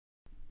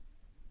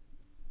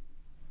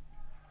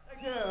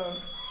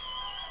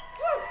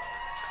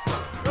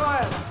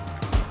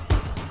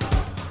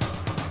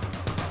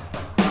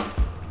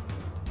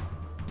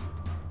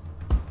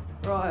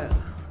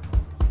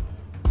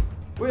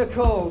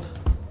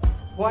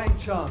Wang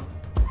Chung.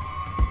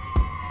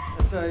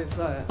 That's how you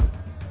say it.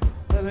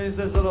 That means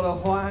there's a lot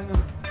of Huang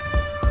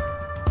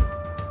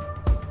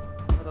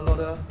and a lot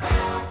of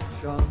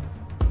Chung.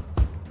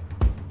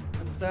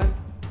 Understand?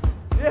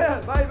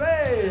 Yeah,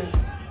 baby!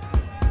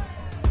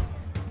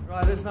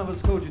 Right, this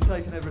number's called You're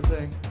Taking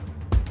Everything.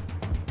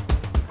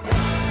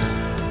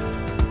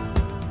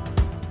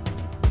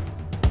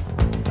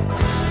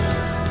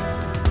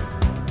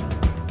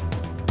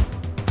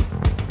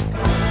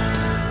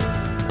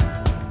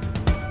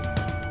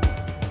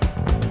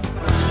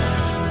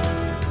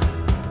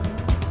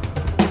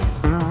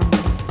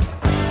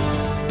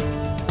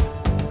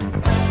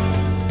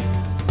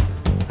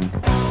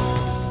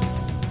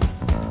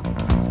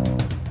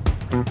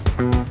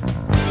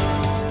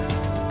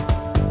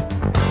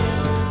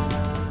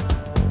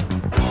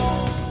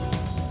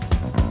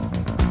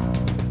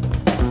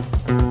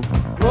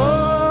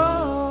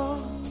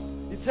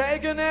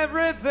 Taking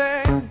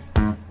everything,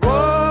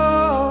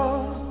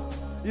 whoa,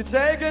 you're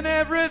taking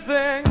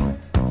everything,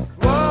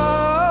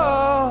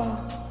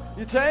 whoa,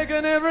 you're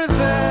taking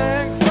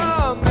everything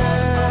from me.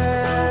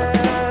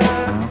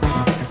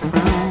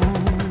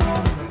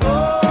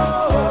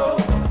 Whoa,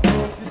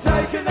 you're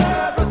taking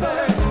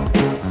everything,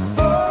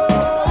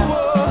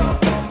 whoa,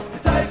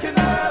 you're taking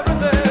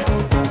everything,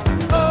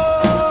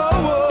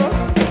 whoa,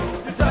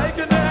 you're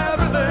taking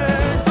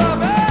everything from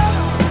me.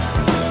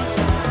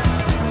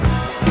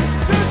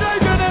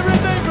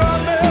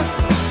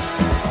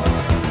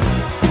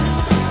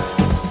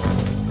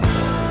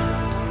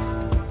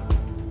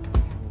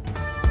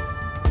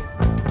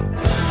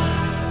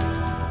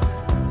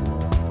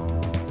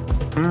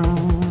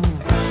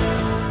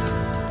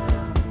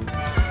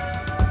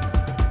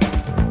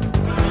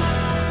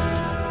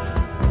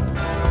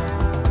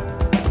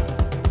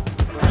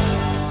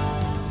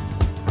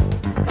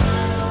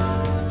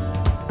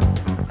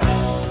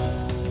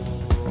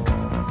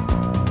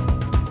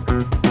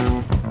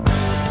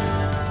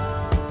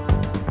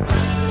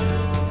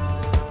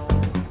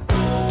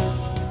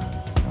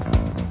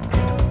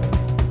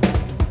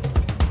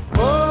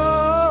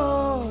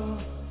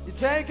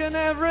 Taking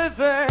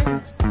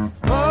everything,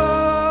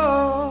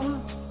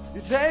 oh,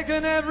 you're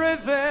taking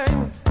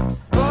everything,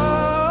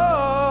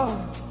 oh,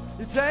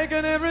 you're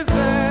taking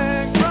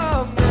everything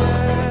from me.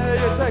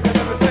 You're taking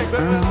everything,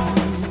 baby.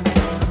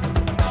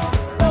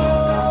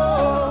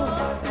 Oh,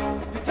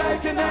 you're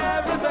taking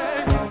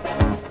everything,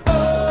 oh,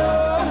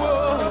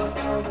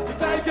 you're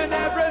taking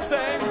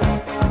everything,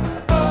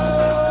 oh,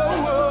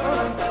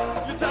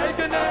 you're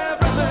taking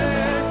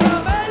everything from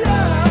me,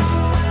 yeah.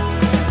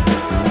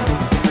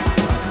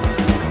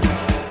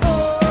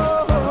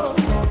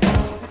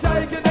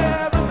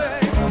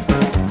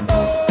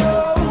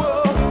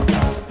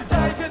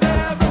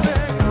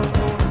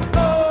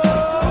 Oh,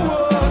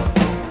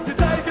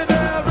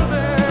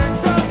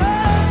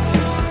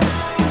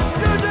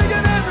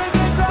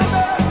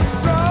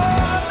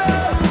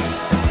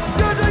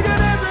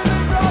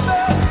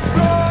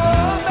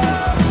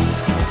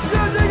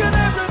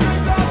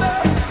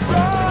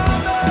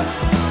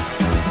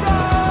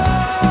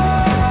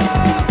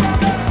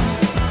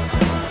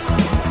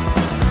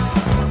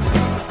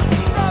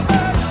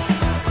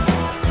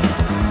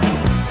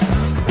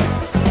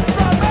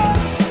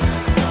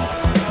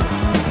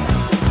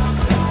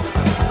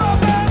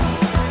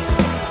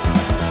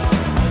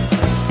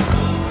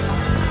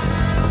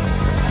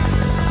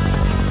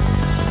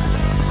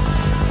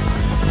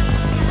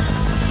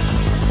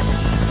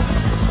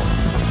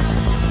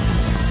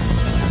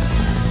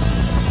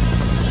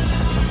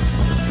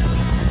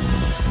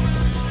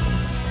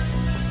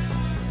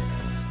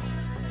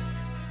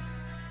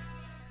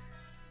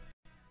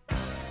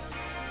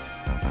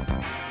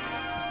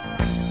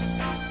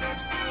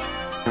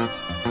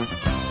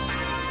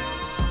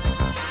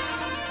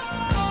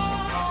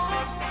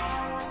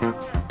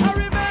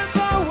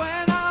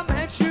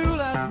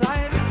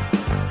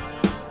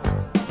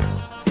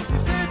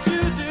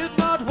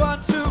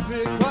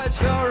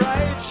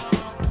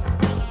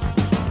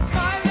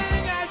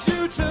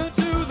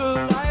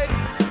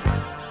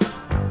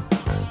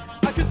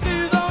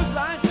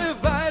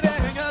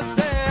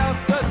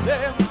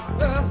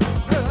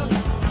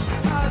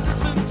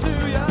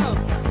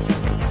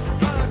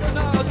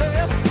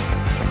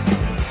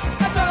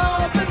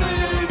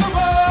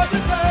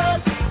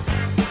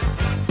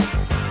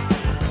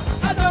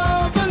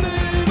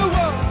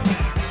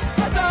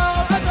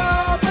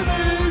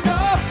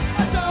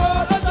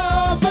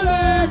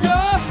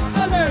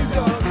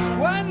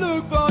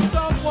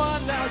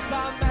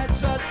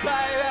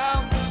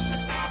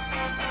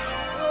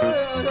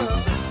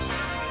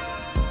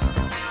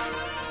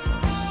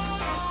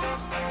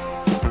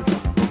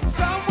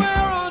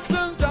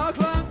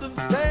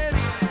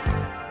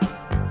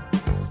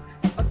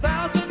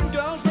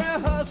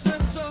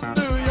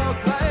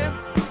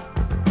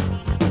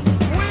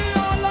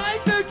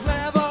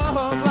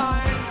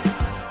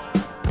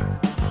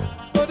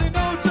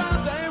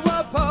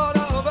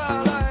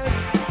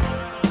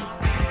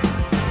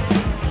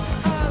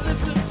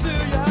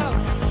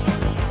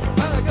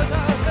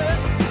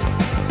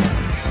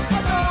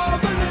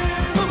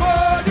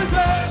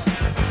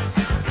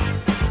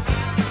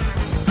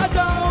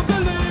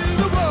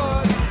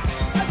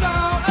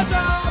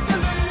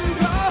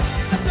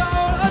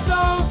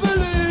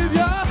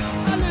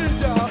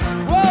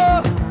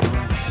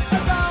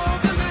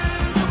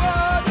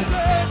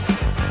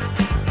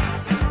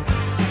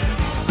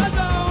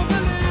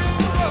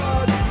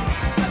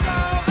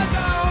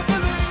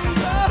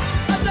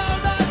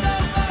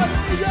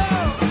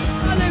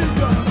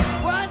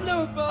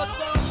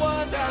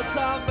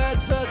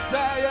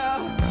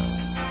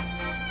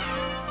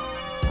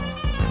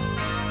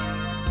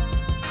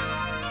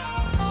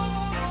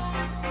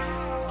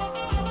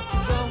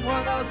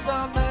 close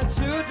on me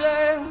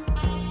today.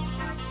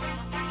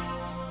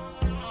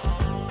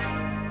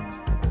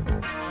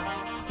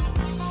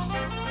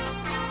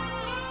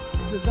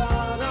 'Cause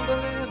I don't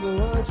believe a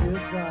word you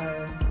say.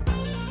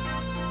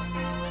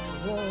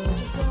 A word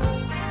you say.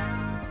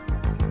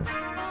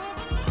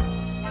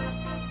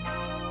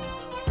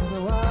 No,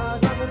 I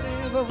don't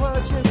believe a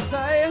word you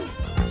say.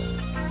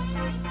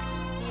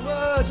 A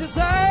word you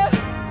say.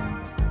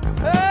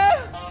 Hey.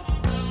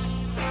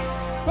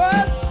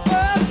 But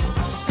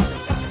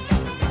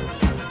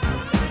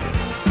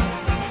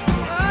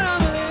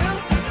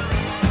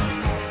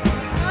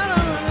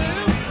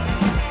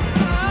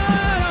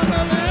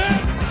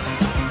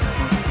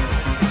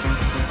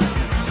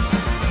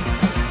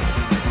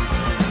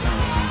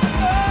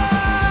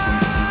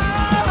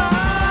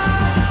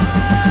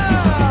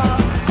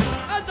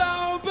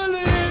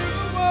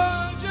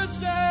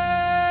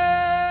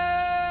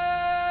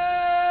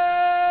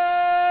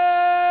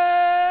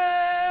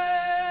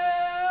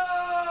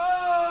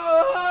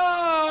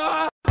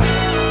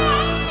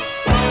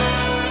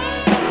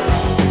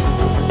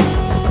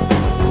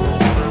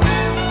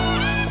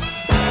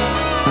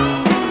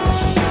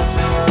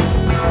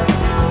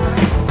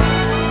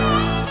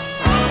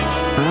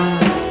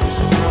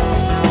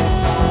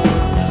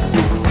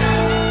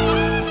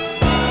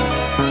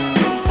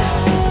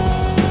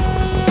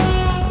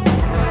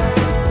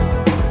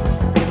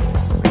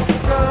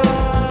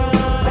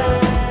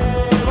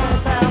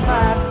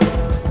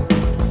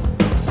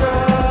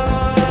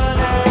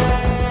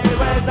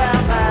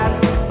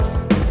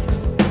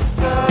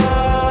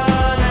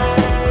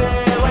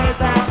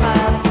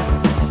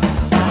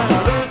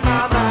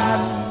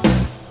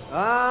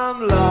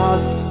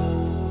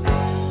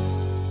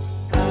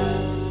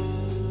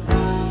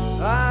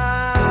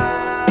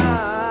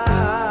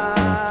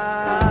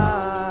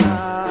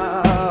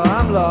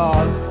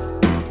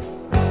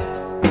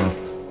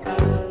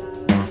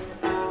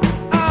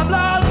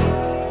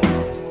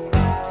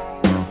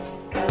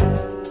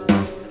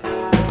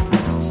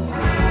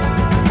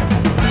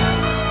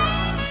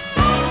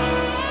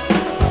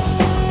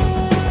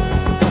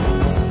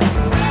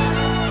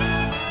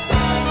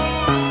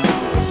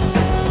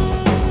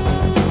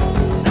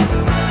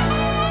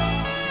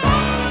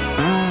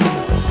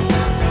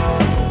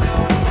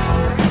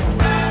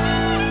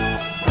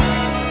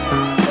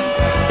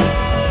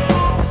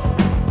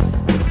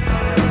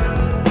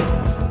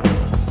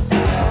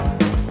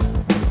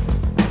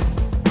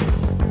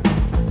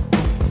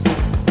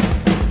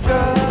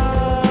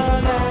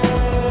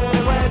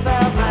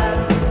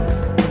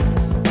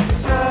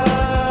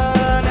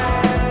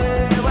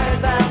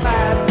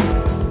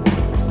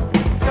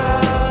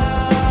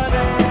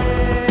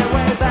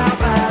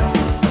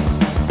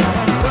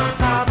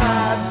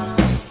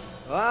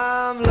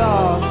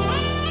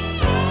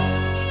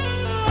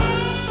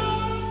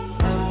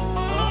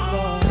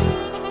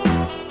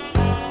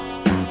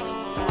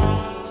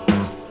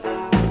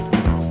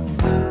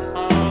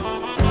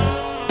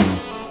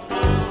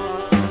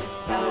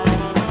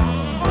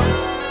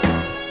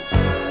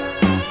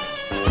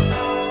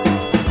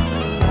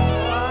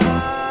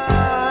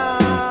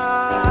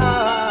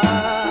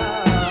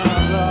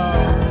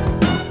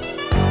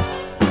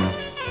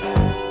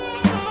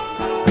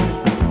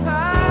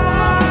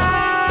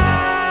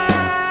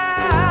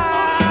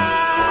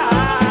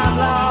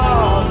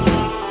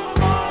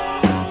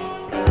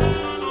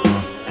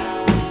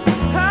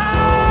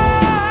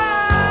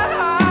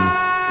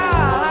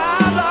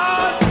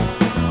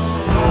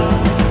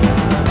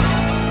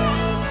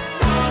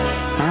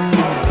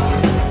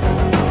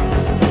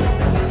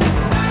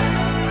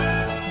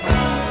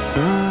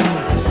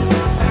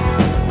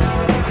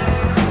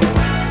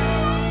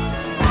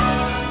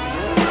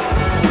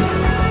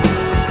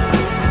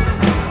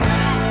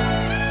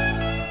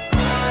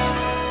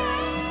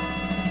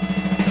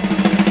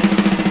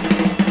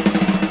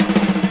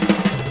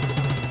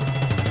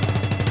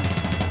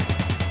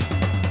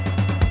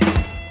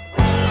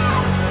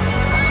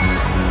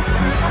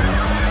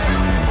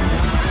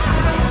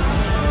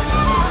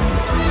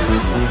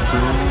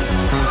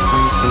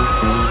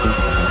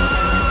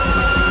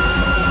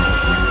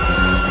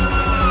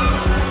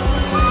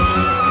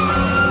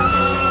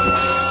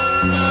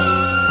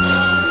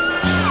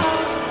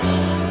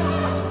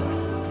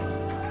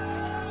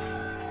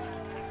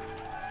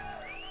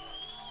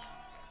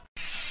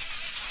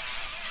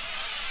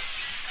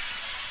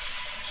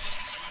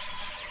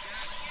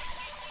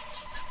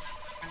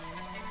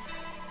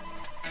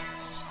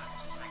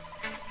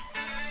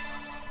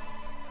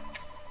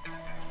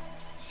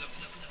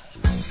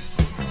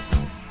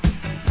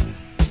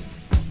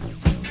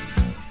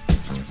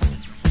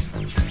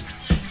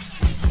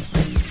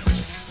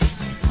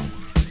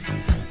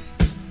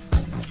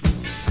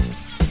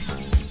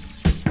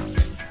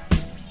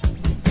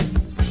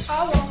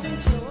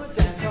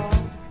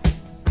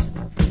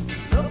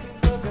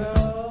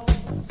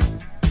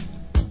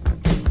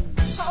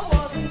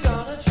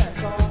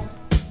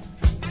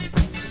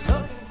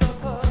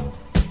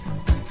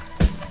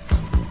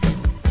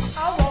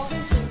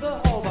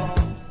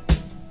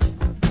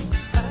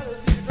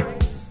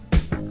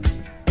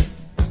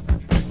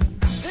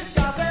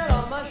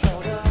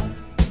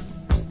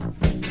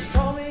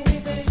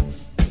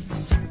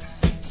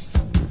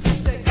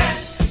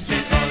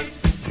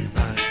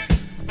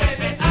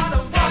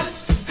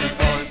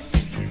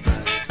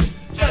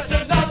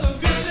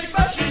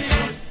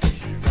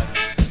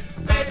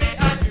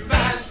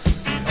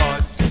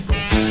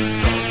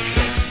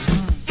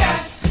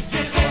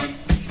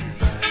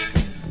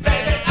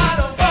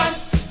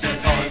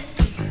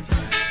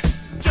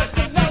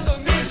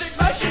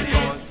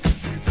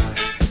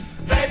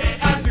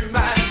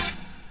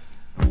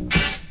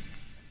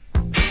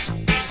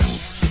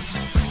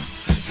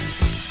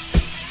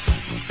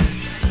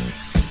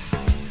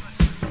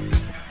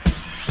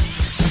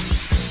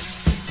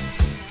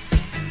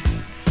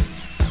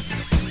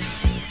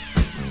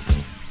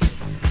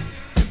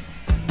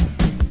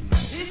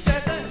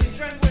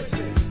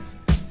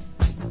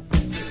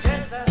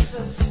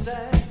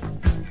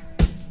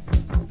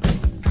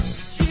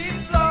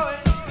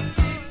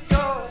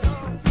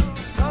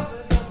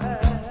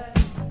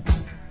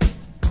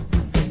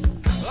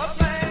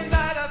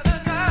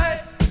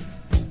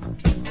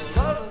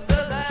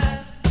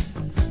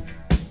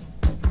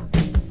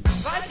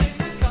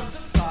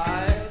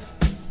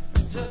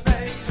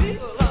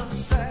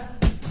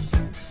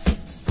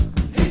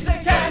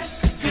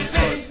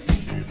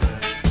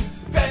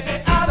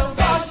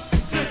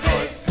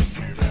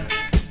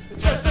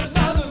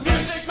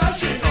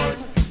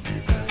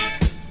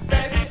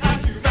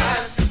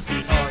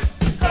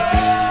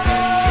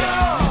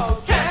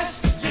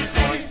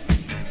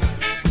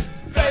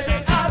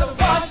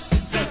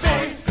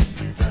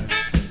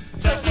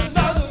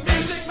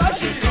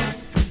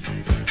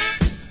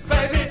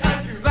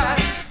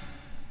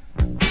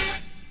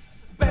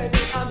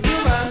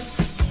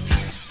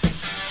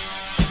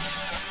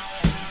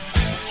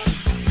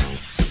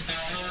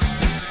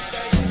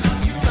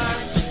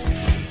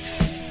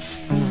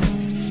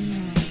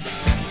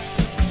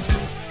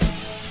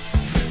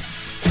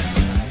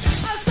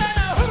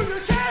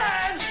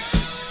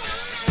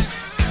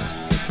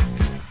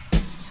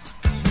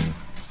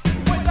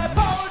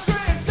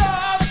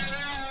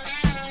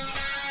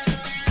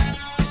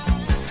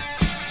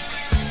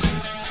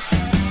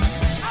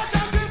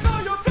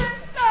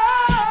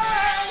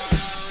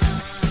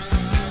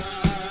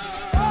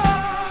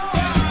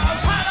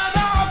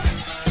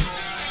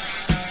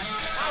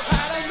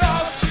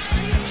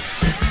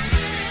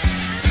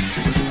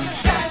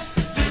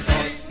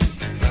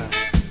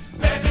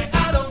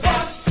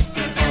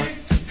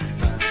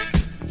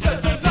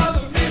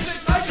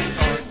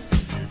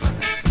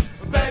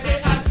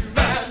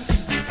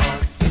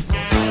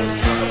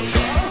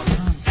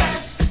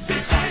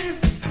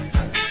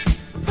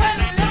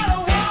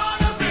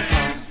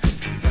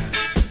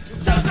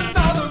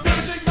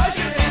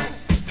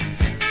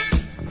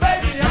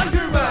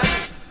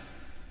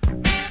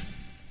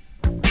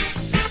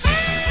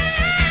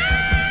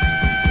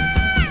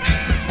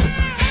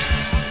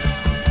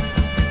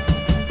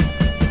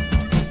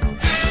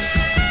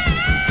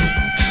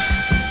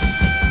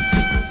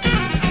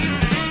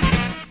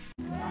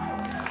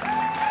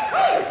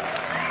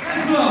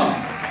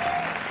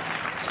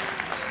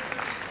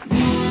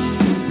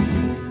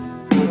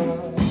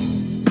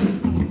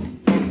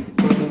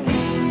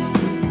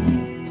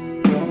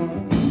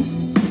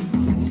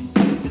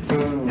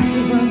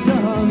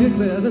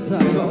the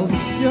tackles.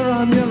 You're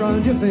on your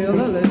own, you feel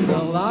a little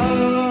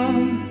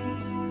alone.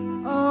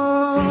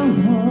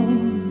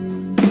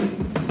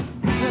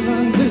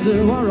 Everything to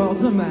do are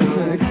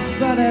automatic,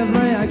 but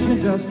every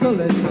action just a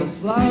little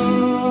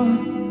slow.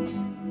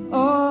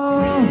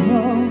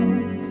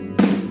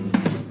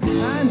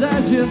 And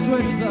as you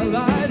switch the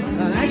light,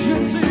 an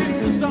action seems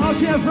to stalk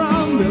you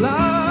from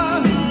below.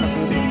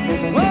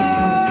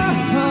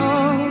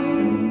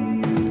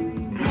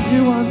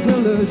 You want to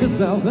lose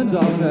yourself in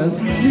darkness.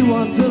 You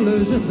want to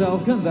lose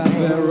yourself, can that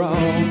be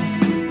wrong?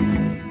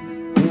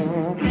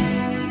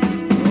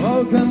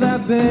 Oh, can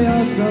that be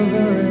oh, so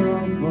very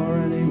wrong for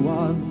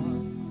anyone?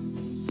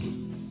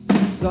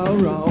 So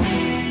wrong.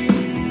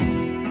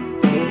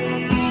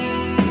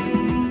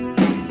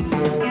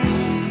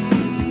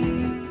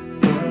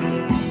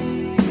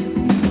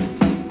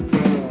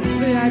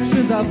 The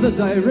actions of the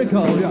day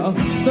recall you.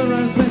 The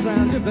room spins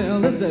round, you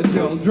feel as if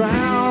you'll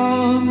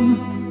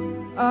drown.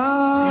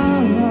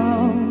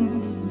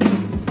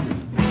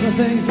 The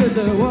things you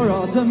do are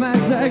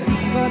automatic,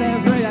 but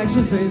every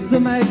action seems to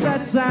make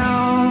that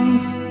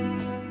sound.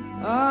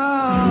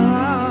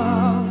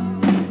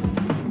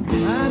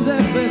 And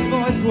if this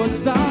voice would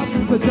stop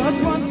for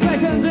just 1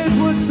 second, it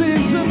would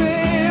seem to me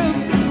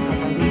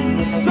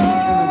so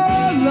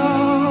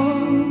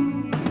long.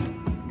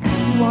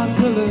 You want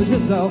to lose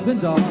yourself in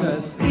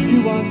darkness.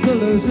 You want to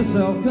lose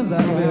yourself, can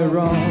that be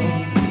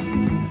wrong?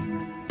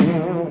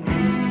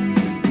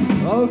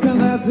 Oh, can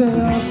that be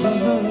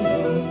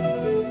wrong?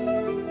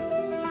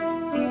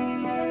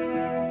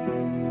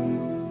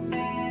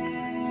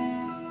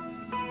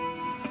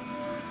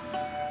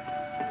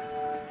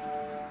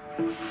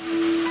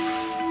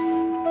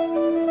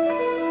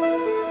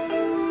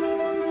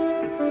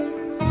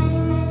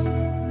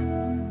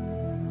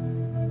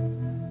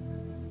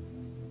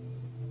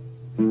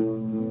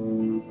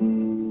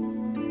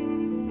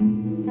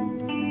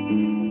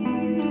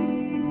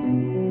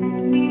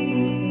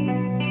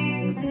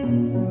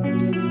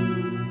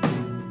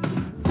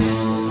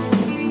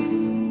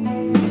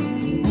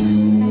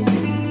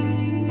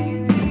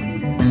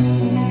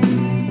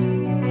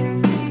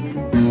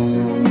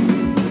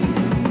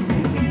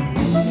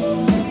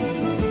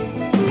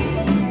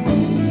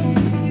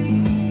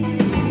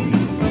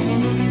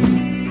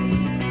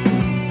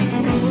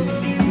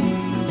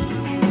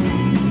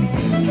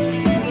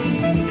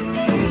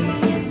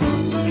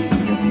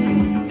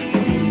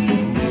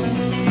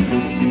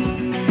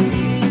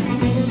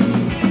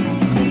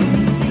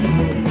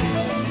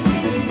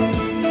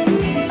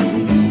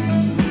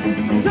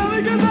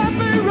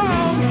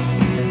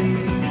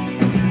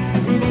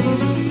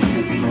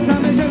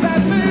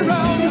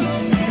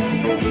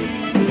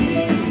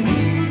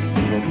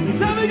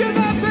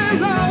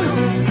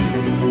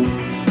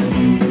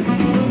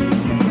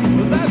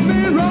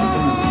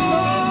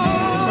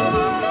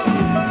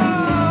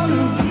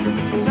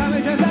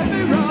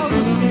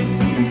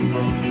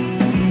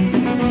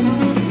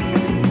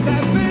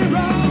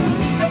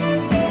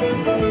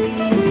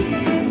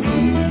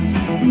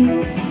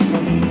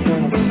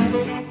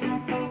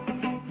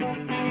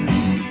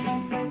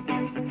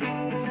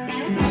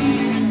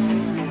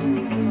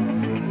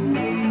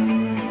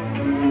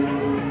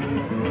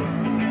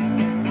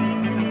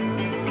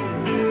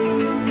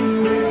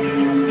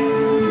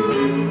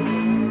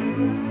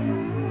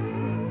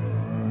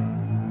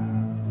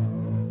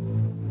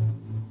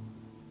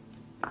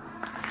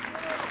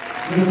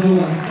 Thanks so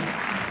much.